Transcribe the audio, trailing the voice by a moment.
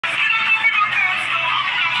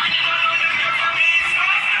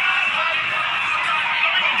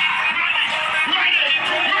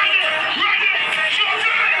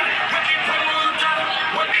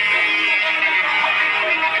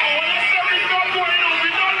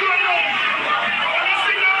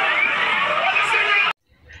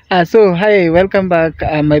So hi, welcome back,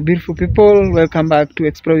 my beautiful people. Welcome back to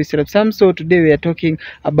Explore with Serap Sam. So today we are talking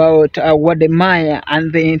about Wode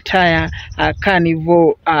and the entire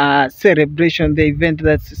Carnival celebration, the event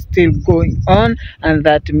that's still going on, and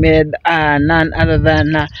that made none other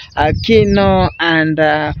than Kino and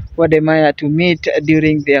Wode to meet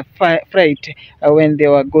during their flight when they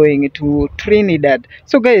were going to Trinidad.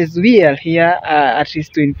 So guys, we are here at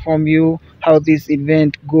least to inform you how this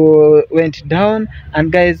event went down.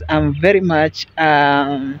 And guys, I'm very much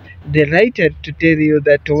delighted to tell you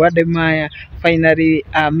that Wode finally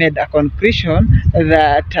made a conclusion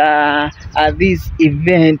that this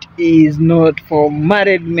event is not for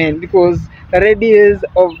married men, because ladies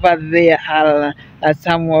over there are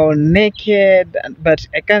somehow naked, but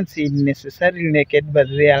I can't say necessarily naked, but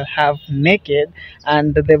they are half naked,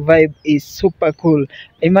 and the vibe is super cool.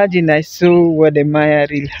 Imagine I saw Wode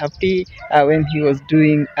real happy when he was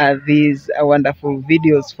doing these wonderful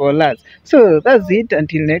videos for us. So that's it.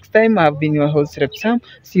 Until next time, I've been your host Repsam.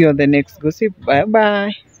 See you on the next gossip. Bye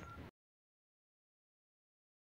bye.